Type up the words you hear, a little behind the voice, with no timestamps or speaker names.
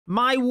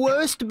My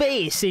worst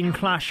base in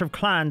Clash of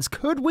Clans.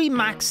 Could we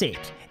max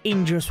it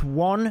in just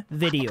one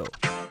video?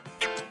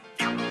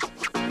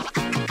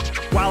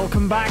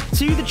 Welcome back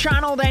to the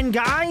channel then,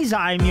 guys.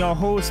 I'm your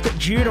host,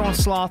 Judo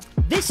Sloth.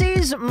 This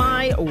is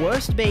my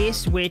worst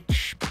base,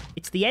 which...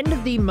 it's the end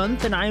of the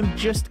month and I'm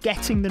just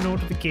getting the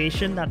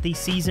notification that the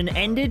season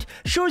ended.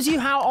 Shows you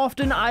how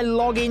often I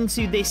log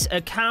into this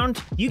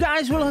account. You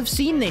guys will have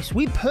seen this.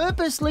 We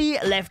purposely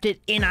left it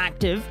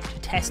inactive to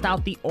test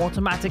out the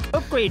automatic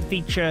upgrade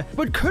feature.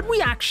 But could we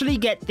actually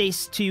get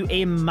this to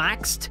a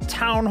maxed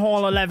Town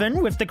Hall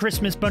 11 with the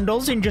Christmas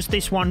bundles in just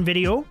this one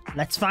video?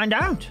 Let's find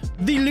out.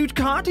 The loot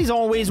cart is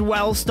always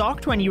well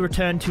stocked when you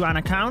return to an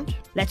account.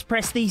 Let's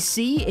press the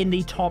C in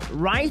the top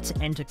right,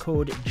 enter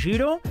code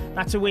JUDO.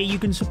 That's a way you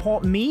can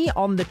support me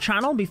on the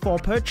channel before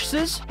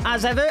purchases.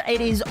 As ever,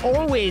 it is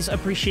always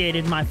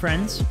appreciated, my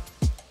friends.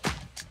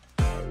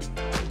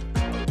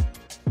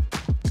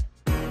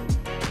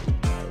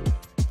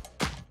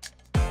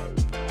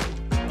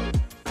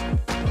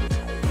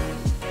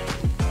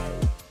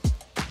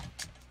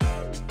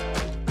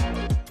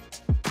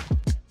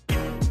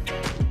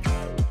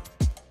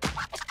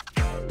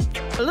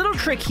 A little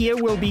trick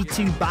here will be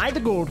to buy the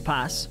gold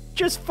pass.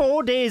 Just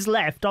 4 days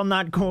left on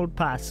that gold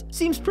pass.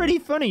 Seems pretty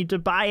funny to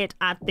buy it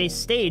at this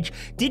stage.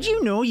 Did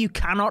you know you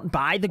cannot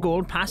buy the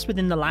gold pass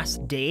within the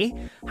last day?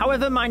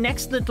 However, my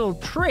next little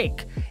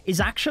trick is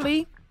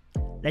actually,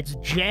 let's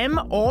gem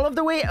all of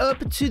the way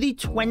up to the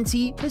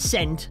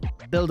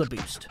 20% builder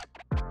boost.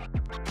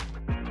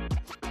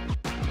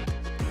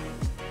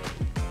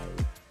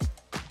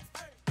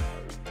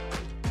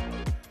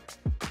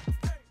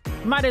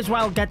 Might as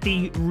well get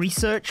the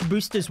research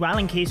boost as well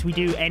in case we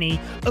do any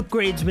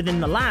upgrades within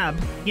the lab.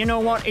 You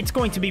know what? It's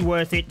going to be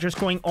worth it just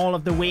going all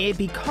of the way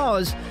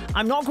because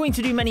I'm not going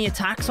to do many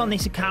attacks on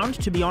this account,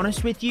 to be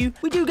honest with you.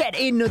 We do get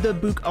another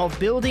book of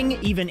building,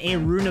 even a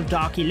rune of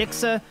dark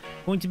elixir.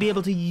 Going to be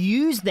able to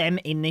use them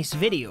in this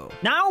video.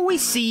 Now we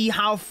see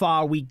how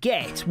far we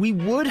get. We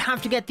would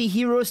have to get the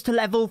heroes to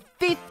level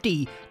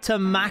 50 to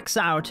max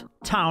out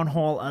Town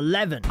Hall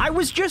 11. I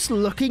was just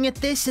looking at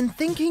this and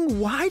thinking,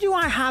 why do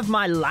I have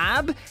my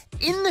lab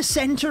in the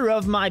center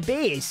of my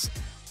base?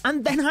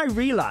 And then I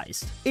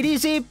realized it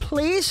is a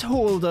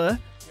placeholder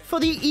for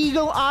the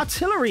Eagle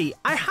Artillery.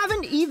 I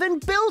haven't even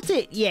built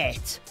it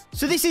yet.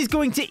 So this is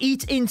going to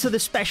eat into the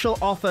special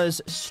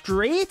offers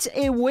straight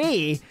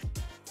away.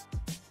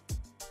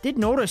 Did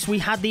notice we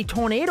had the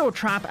tornado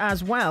trap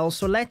as well,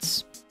 so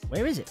let's...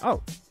 where is it?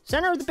 Oh,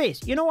 center of the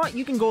base. You know what?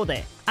 You can go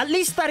there. At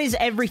least that is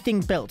everything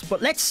built, but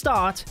let's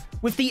start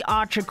with the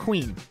Archer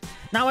Queen.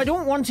 Now, I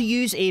don't want to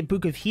use a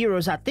Book of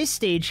Heroes at this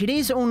stage. It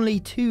is only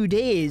 2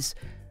 days,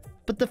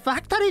 but the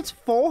fact that it's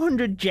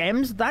 400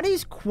 gems, that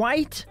is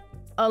quite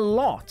a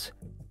lot.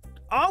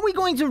 Are we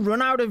going to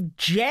run out of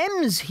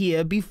gems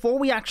here before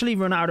we actually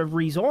run out of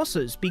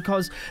resources?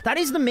 Because that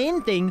is the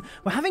main thing.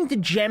 We're having to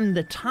gem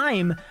the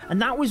time,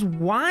 and that was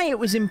why it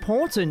was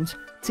important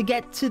to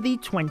get to the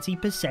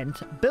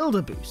 20%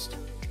 builder boost.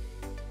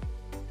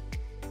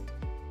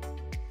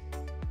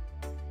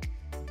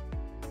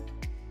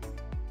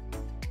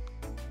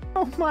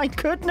 Oh my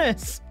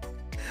goodness!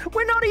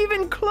 We're not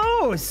even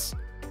close!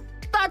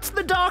 That's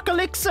the Dark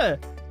Elixir!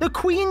 The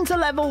Queen to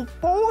level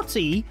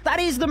 40? That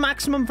is the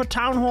maximum for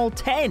Town Hall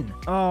 10.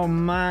 Oh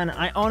man,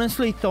 I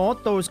honestly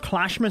thought those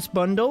Clashmas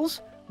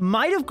bundles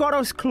might have got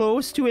us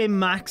close to a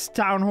max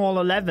Town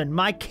Hall 11.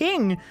 My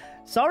king,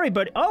 sorry,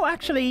 but oh,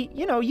 actually,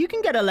 you know, you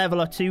can get a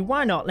level or two.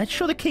 Why not? Let's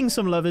show the king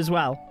some love as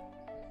well.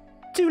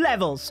 2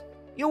 levels.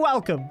 You're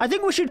welcome. I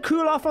think we should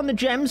cool off on the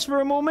gems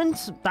for a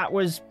moment. That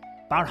was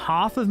about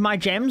half of my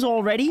gems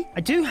already.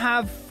 I do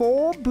have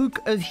 4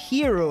 Book of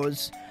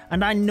Heroes.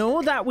 And I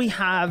know that we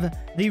have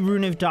the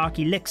Rune of Dark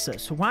Elixir,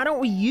 so why don't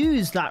we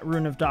use that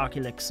Rune of Dark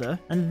Elixir?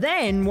 And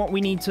then what we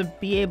need to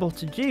be able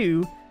to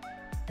do,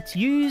 let's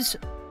use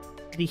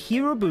the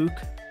Hero Book.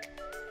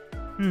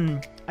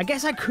 I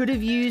guess I could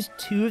have used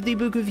 2 of the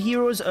Book of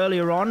Heroes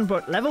earlier on,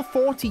 but level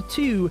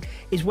 42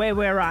 is where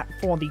we're at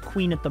for the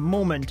Queen at the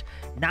moment.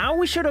 Now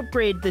we should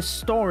upgrade the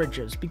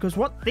storages, because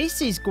what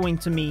this is going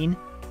to mean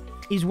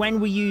is when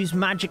we use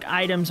magic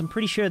items, I'm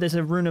pretty sure there's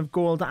a Rune of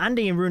Gold and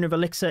a Rune of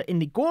Elixir in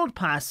the Gold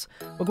Pass,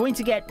 we're going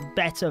to get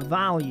better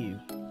value.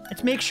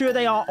 Let's make sure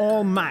they are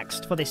all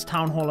maxed for this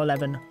Town Hall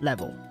 11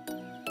 level.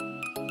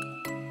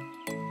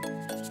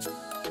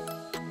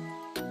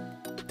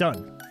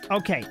 Done.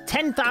 Okay,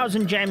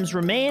 10,000 gems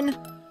remain.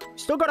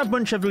 Still got a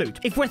bunch of loot.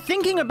 If we're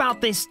thinking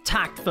about this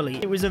tactfully,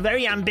 it was a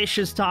very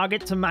ambitious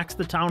target to max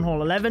the Town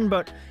Hall 11,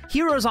 but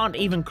heroes aren't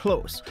even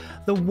close.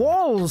 The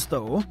walls,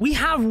 though, we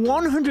have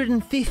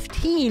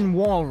 115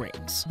 wall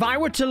rings. If I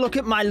were to look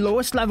at my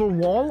lowest level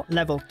wall,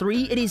 level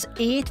 3, it is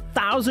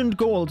 8,000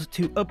 gold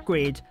to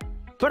upgrade.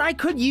 But I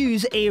could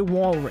use a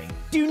wall ring.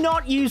 Do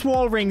not use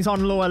wall rings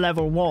on lower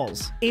level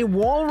walls. A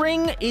wall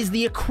ring is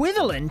the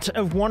equivalent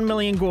of 1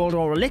 million gold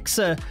or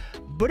elixir,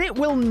 but it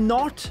will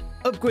not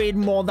upgrade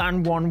more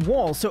than 1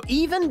 wall. So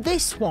even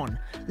this one,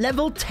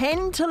 level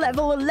 10 to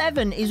level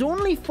 11, is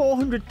only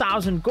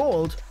 400,000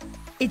 gold.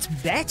 It's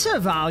better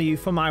value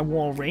for my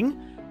wall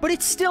ring, but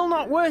it's still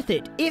not worth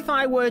it. If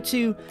I were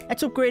to,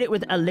 let's upgrade it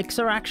with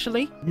Elixir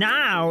actually.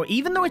 Now,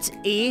 even though it's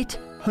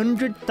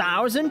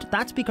 800,000,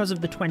 that's because of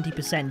the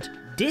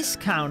 20%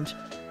 discount.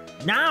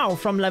 Now,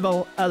 from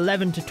level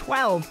 11 to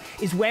 12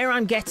 is where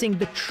I'm getting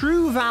the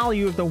true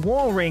value of the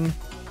wall ring,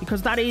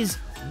 because that is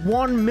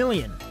 1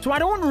 million. So I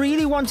don't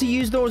really want to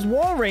use those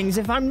wall rings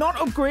if I'm not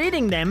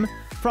upgrading them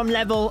from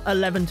level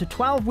 11 to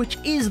 12, which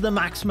is the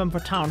maximum for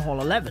Town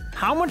Hall 11.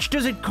 How much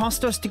does it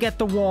cost us to get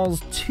the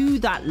walls to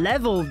that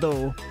level,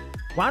 though?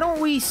 Why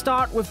don't we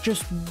start with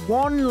just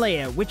one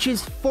layer, which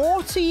is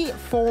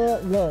 44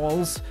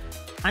 walls,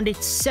 and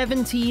it's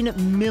 17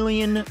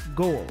 million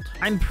gold.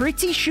 I'm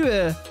pretty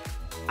sure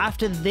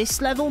after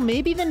this level,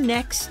 maybe the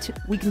next,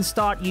 we can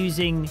start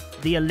using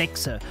the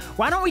elixir.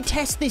 Why don't we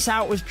test this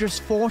out with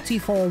just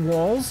 44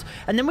 walls,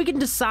 and then we can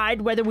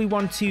decide whether we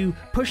want to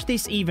push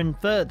this even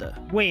further.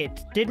 Wait,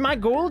 did my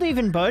gold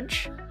even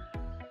budge?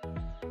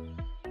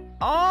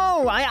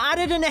 Oh, I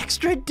added an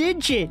extra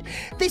digit.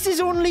 This is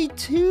only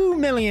 2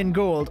 million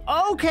gold.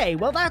 Okay,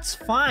 well that's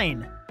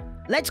fine.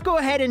 Let's go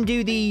ahead and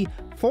do the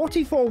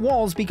 44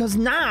 walls, because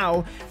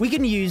now we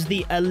can use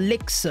the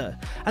elixir.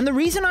 And the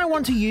reason I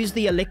want to use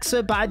the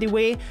elixir, by the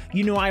way,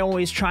 you know I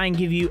always try and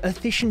give you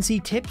efficiency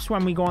tips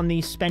when we go on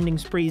these spending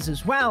sprees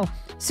as well.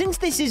 Since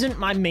this isn't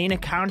my main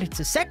account, it's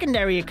a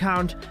secondary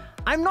account,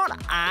 I'm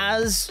not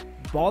as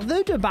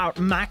bothered about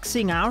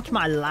maxing out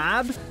my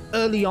lab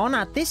early on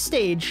at this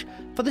stage,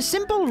 for the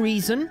simple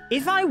reason,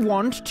 if I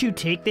want to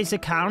take this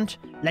account,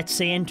 let's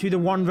say into the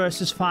 1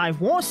 vs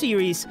 5 war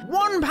series,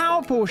 one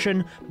power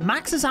potion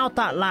maxes out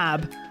that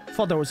lab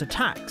for those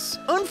attacks.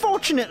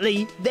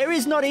 Unfortunately, there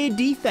is not a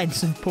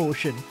defensive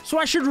potion, so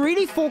I should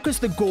really focus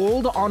the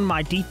gold on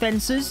my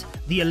defenses,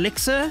 the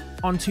elixir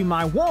onto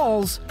my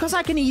walls, because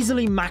I can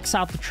easily max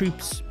out the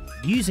troops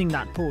using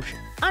that potion.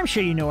 I'm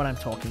sure you know what I'm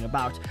talking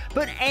about.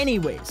 But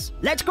anyways,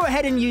 let's go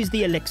ahead and use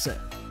the elixir.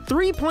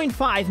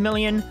 3.5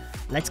 million.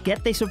 Let's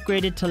get this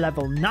upgraded to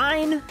level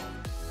 9.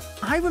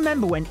 I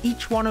remember when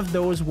each one of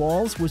those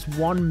walls was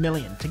 1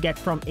 million to get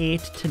from 8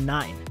 to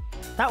 9.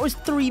 That was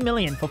 3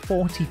 million for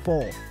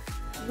 44.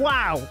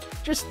 Wow,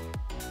 just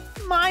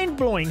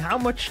mind-blowing how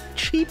much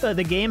cheaper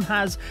the game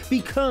has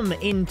become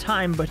in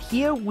time. But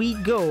here we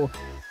go.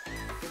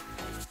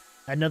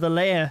 Another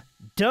layer.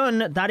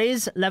 Done. That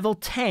is level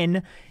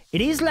 10. It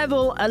is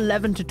level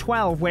 11 to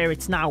 12 where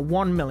it's now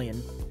 1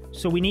 million.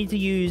 So we need to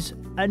use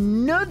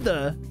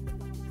another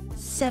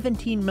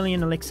 17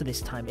 million elixir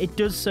this time. It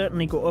does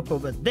certainly go up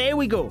over. There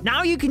we go.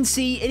 Now you can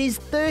see it is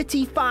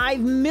 35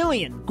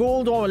 million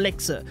gold or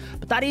elixir,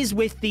 but that is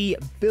with the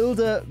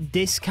builder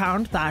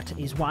discount. That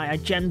is why I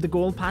gemmed the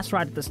gold pass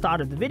right at the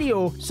start of the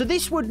video. So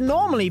this would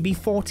normally be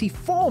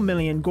 44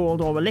 million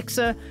gold or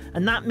elixir,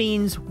 and that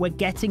means we're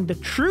getting the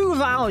true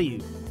value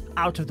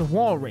out of the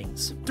wall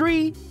rings.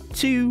 3,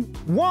 2,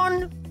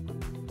 1.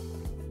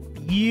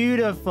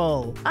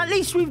 Beautiful. At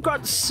least we've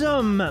got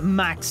some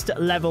maxed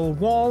level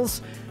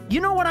walls. You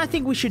know what I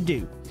think we should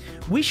do?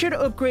 We should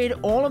upgrade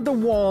all of the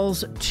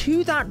walls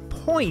to that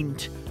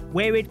point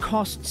where it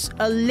costs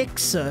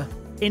elixir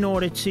in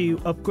order to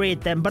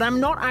upgrade them. But I'm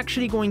not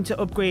actually going to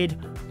upgrade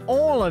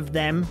all of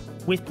them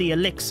with the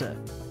elixir.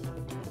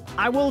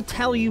 I will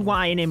tell you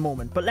why in a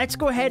moment. But let's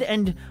go ahead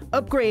and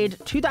upgrade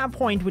to that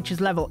point, which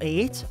is level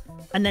 8.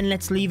 And then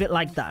let's leave it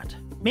like that.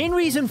 Main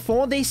reason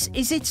for this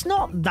is it's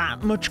not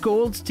that much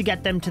gold to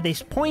get them to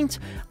this point,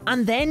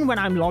 and then when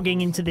I'm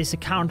logging into this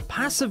account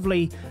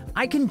passively,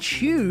 I can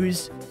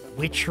choose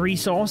which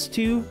resource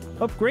to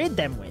upgrade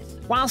them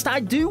with. Whilst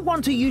I do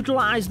want to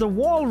utilize the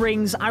wall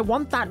rings, I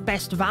want that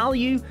best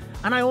value,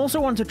 and I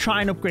also want to try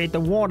and upgrade the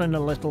warden a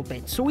little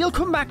bit, so we'll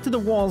come back to the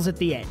walls at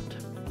the end.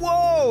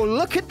 Whoa,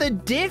 look at the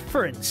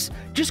difference!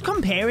 Just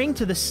comparing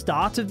to the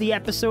start of the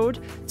episode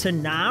to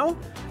now,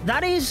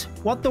 that is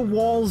what the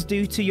walls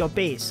do to your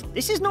base.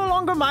 This is no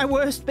longer my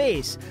worst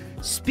base.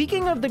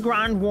 Speaking of the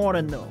Grand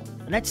Warden though,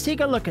 let's take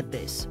a look at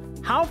this.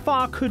 How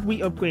far could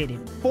we upgrade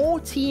it?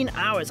 14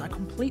 hours. I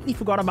completely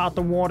forgot about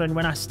the Warden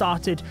when I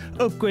started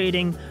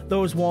upgrading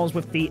those walls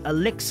with the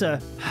elixir.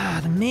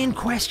 The main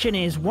question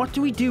is, what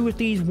do we do with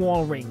these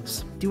wall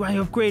rings? Do I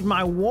upgrade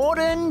my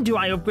Warden? Do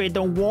I upgrade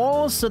the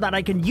walls so that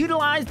I can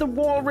utilize the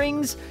wall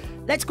rings?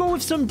 Let's go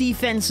with some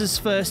defenses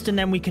first and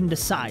then we can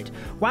decide.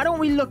 Why don't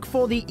we look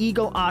for the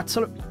Eagle Art?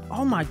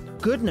 Oh my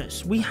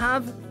goodness, we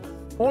have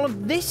all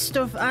of this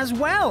stuff as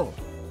well.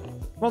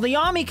 Well, the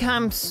army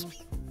camps,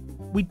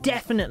 we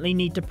definitely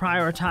need to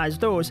prioritize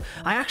those.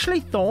 I actually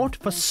thought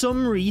for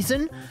some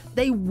reason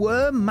they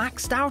were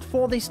maxed out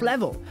for this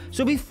level.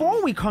 So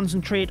before we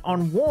concentrate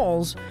on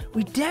walls,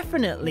 we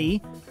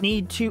definitely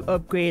need to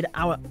upgrade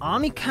our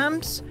army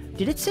camps.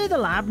 Did it say the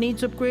lab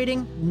needs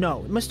upgrading?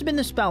 No, it must have been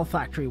the spell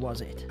factory,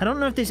 was it? I don't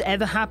know if this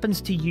ever happens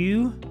to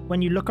you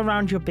when you look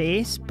around your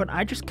base, but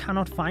I just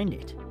cannot find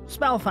it.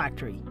 Spell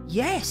factory.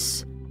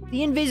 Yes!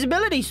 The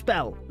invisibility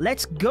spell.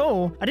 Let's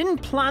go. I didn't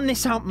plan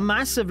this out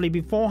massively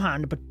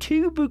beforehand, but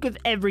 2 book of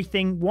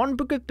everything, 1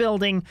 book of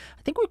building.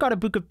 I think we got a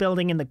book of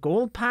building in the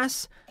gold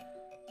pass.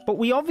 but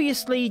we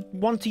obviously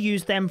want to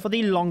use them for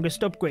the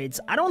longest upgrades.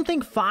 I don't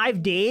think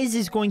 5 days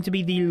is going to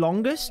be the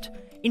longest.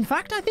 In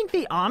fact, I think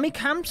the army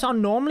camps are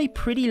normally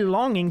pretty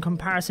long in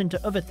comparison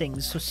to other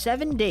things. So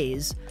 7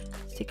 days.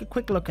 Let's take a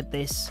quick look at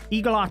this.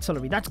 Eagle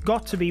Artillery, that's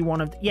got to be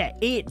one of... Yeah,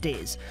 8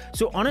 days.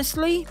 So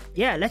honestly,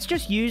 yeah, let's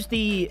just use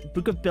the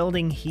Book of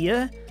Building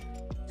here.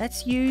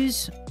 Let's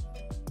use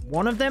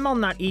one of them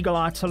on that Eagle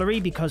Artillery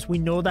because we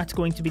know that's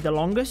going to be the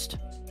longest.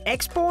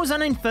 Expos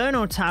and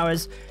Inferno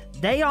Towers,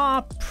 they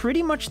are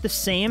pretty much the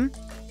same.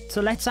 So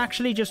let's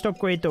actually just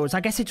upgrade those. I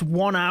guess it's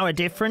 1 hour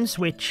difference,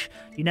 which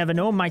you never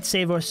know, might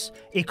save us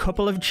a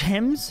couple of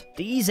gems.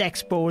 These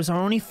expos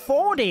are only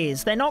 4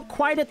 days. They're not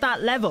quite at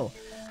that level.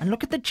 And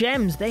look at the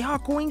gems. They are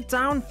going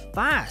down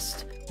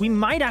fast. We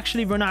might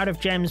actually run out of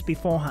gems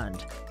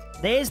beforehand.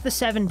 There's the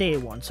 7-day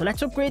one. So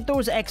let's upgrade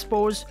those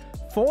expos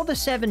for the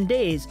 7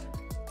 days.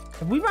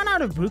 Have we run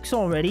out of books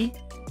already?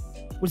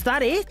 Was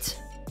that it?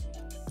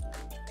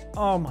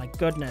 Oh my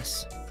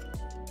goodness.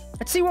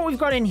 Let's see what we've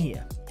got in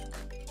here.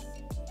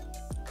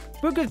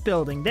 Book of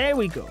Building, there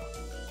we go.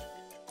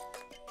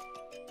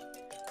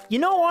 You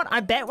know what? I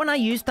bet when I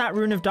used that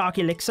Rune of Dark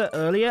Elixir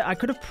earlier, I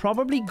could have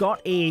probably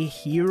got a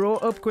hero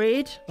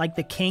upgrade, like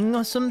the King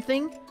or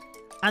something,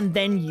 and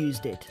then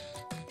used it.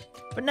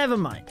 But never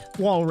mind.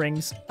 Wall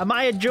rings. Am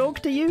I a joke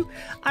to you?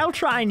 I'll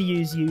try and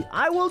use you.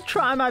 I will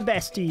try my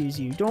best to use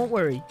you. Don't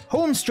worry.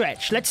 Home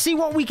stretch. Let's see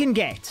what we can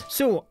get.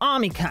 So,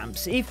 army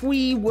camps. If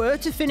we were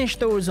to finish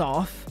those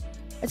off,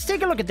 let's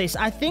take a look at this.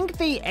 I think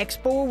the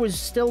Expo was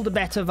still the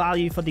better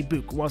value for the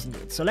book, wasn't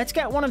it? So let's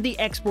get one of the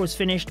Expos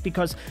finished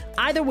because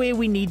either way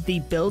we need the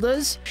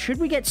builders. Should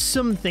we get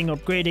something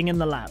upgrading in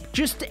the lab?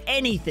 Just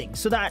anything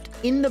so that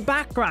in the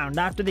background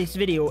after this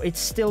video, it's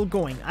still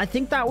going. I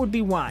think that would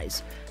be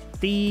wise.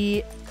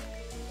 Really,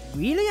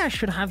 I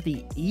should have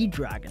the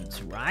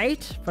E-Dragons,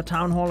 right? For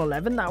Town Hall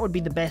 11, that would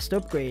be the best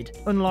upgrade.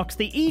 Unlocks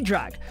the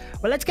E-Drag.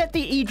 Well, let's get the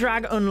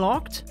E-Drag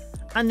unlocked.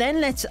 And then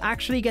let's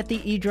actually get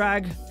the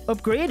E-Drag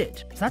upgraded.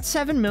 So that's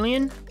 7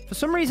 million. For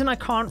some reason, I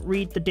can't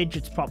read the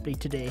digits properly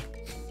today.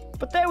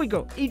 But there we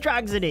go.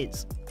 E-Drags it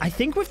is. I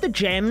think with the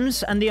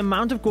gems and the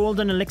amount of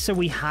gold and elixir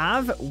we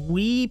have,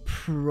 we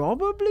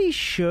probably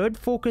should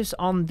focus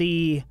on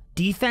the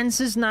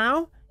defenses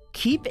now.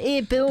 Keep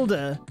a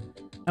builder,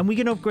 and we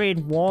can upgrade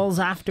walls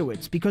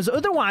afterwards. Because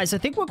otherwise, I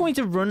think we're going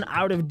to run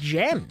out of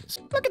gems.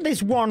 Look at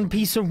this one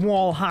piece of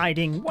wall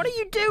hiding. What are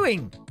you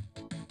doing?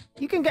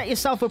 You can get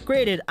yourself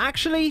upgraded.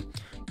 Actually,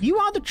 you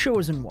are the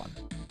chosen one.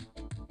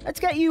 Let's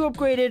get you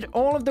upgraded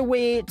all of the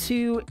way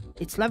to...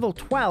 It's level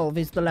 12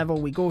 is the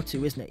level we go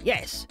to, isn't it?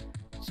 Yes.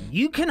 So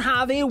you can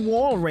have a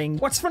wall ring.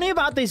 What's funny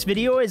about this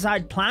video is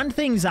I'd planned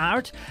things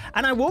out,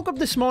 and I woke up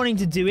this morning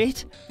to do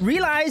it,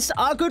 realized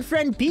our good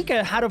friend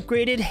Pika had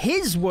upgraded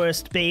his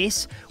worst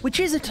base, which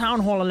is a Town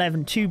Hall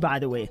 11 too, by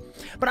the way.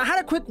 But I had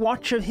a quick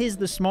watch of his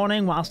this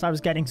morning whilst I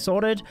was getting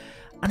sorted,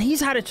 and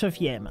he's had a tough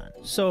year, man.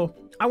 So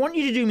I want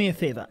you to do me a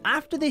favor.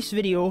 After this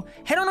video,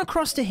 head on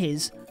across to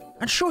his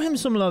and show him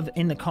some love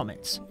in the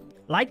comments.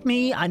 Like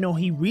me, I know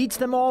he reads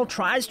them all,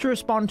 tries to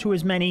respond to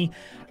as many,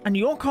 and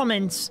your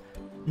comments,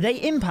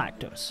 they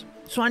impact us.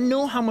 So I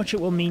know how much it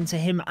will mean to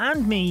him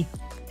and me.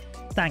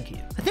 Thank you.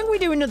 I think we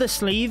do another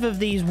sleeve of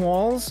these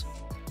walls.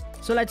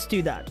 So let's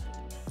do that.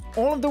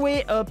 All of the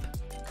way up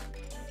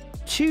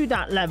to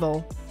that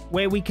level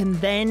where we can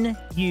then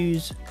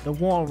use the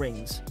wall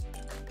rings.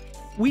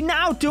 We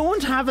now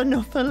don't have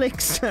enough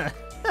elixir.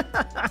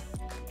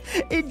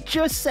 It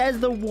just says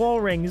the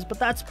wall rings, but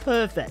that's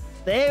perfect.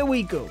 There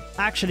we go.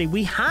 Actually,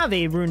 we have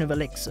a Rune of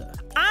Elixir.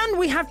 And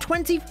we have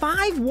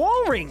 25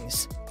 wall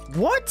rings.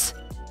 What?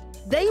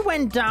 They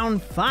went down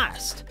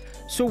fast.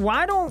 So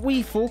why don't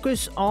we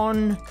focus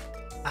on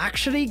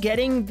actually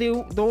getting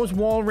those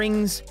wall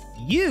rings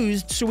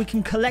used so we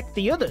can collect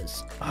the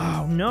others?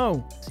 Oh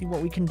no. Let's see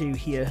what we can do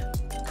here.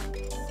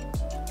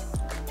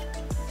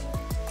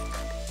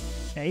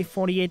 Okay,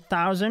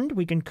 48,000.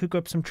 We can cook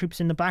up some troops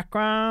in the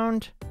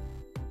background.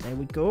 There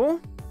we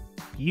go.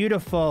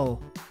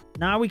 Beautiful.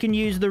 Now we can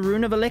use the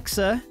Rune of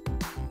Elixir.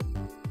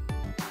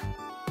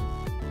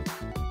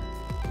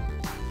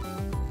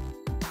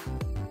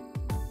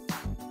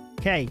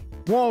 Okay,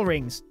 wall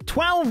rings.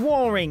 12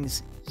 wall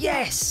rings.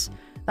 Yes!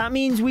 That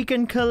means we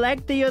can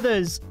collect the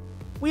others.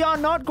 We are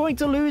not going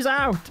to lose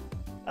out.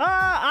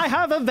 Ah, I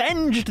have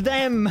avenged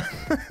them.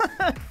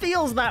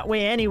 Feels that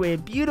way anyway.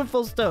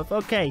 Beautiful stuff.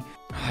 Okay.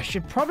 I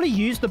should probably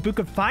use the Book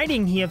of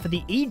Fighting here for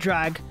the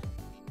E-Drag.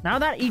 Now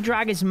that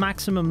E-Drag is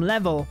maximum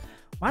level,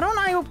 why don't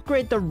I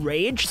upgrade the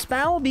Rage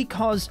spell?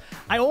 Because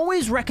I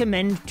always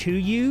recommend to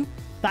you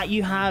that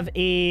you have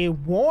a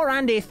war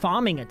and a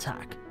farming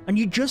attack. And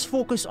you just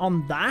focus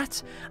on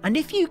that. And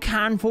if you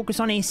can, focus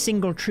on a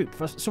single troop.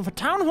 So for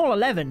Town Hall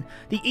 11,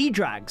 the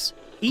E-Drags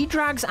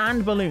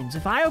and balloons,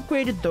 if I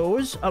upgraded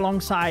those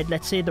alongside,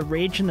 let's say, the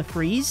Rage and the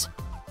Freeze,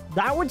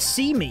 that would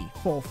see me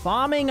for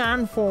farming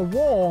and for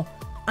war.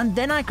 And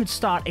then I could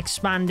start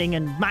expanding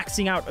and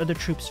maxing out other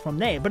troops from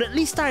there. But at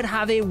least I'd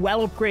have a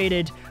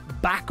well-upgraded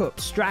backup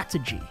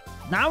strategy.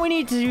 Now we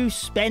need to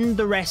spend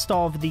the rest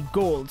of the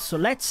gold. So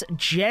let's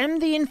gem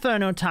the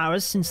Inferno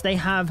Towers since they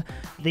have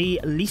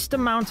the least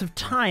amount of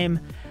time.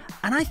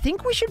 And I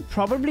think we should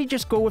probably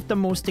just go with the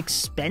most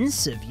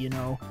expensive, you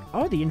know.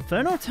 Oh, the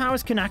Inferno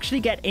Towers can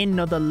actually get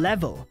another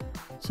level.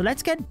 So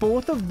let's get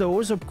both of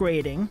those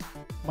upgrading.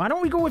 Why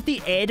don't we go with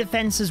the air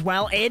defense as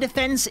well? Air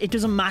defense, it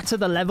doesn't matter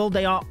the level.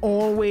 They are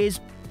always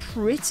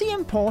pretty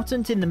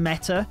important in the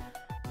meta.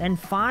 Then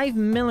 5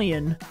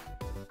 million.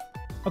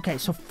 Okay,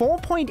 so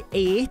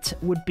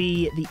 4.8 would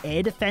be the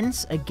air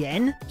defense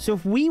again. So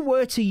if we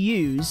were to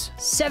use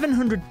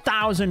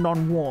 700,000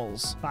 on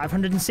walls,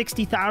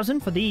 560,000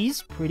 for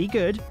these, pretty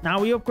good. Now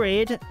we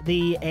upgrade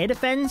the air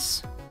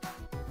defense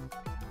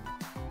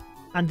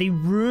and the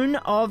rune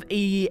of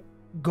a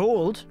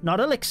gold, not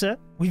elixir.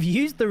 We've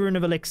used the rune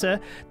of elixir.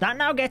 That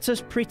now gets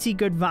us pretty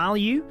good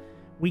value.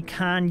 We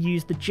can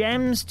use the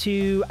gems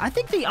to... I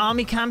think the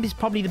army camp is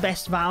probably the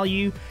best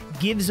value.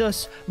 Gives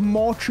us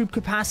more troop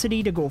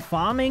capacity to go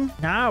farming.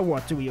 Now,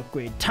 what do we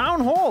upgrade? Town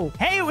Hall.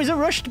 Hey, it was a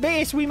rushed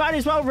base. We might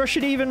as well rush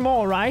it even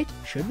more, right?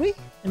 Should we?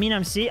 I mean,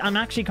 I'm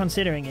actually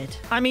considering it.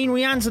 I mean,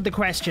 we answered the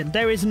question.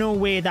 There is no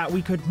way that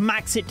we could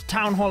max it to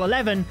Town Hall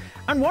 11.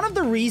 And one of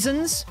the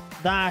reasons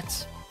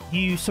that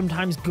you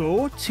sometimes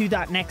go to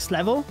that next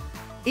level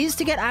is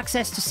to get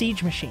access to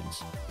siege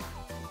machines.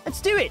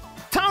 Let's do it.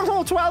 Town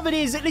Hall 12 it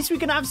is. At least we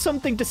can have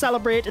something to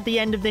celebrate at the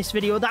end of this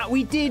video that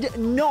we did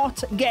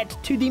not get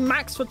to the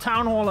max for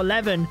Town Hall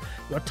 11.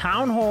 Your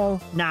Town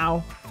Hall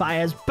now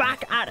fires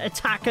back at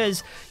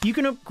attackers. You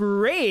can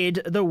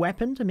upgrade the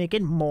weapon to make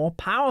it more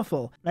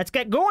powerful. Let's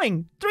get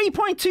going.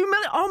 3.2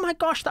 million. Oh my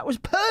gosh, that was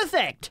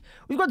perfect.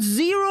 We've got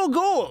 0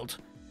 gold.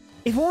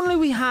 If only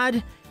we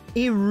had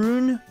a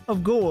rune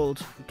of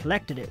gold. We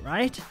collected it,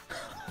 right?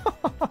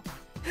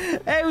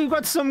 Hey, we've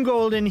got some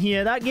gold in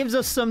here. That gives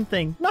us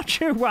something. Not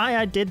sure why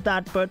I did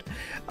that, but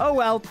oh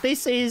well.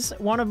 This is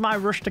one of my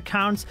rushed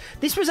accounts.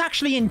 This was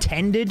actually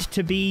intended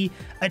to be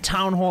a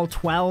Town Hall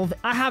 12.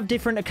 I have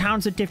different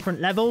accounts at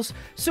different levels,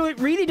 so it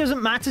really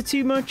doesn't matter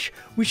too much.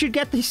 We should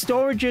get the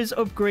storages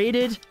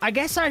upgraded. I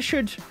guess I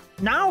should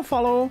now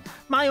follow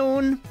my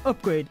own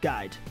upgrade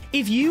guide.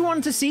 If you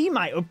want to see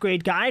my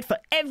upgrade guide for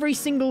every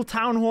single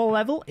Town Hall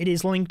level, it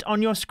is linked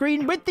on your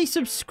screen with the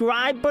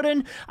subscribe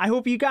button. I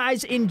hope you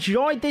guys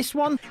enjoyed this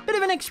one. Bit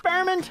of an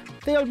experiment,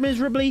 failed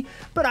miserably,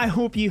 but I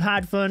hope you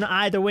had fun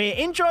either way.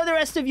 Enjoy the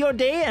rest of your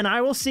day, and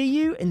I will see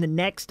you in the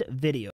next video.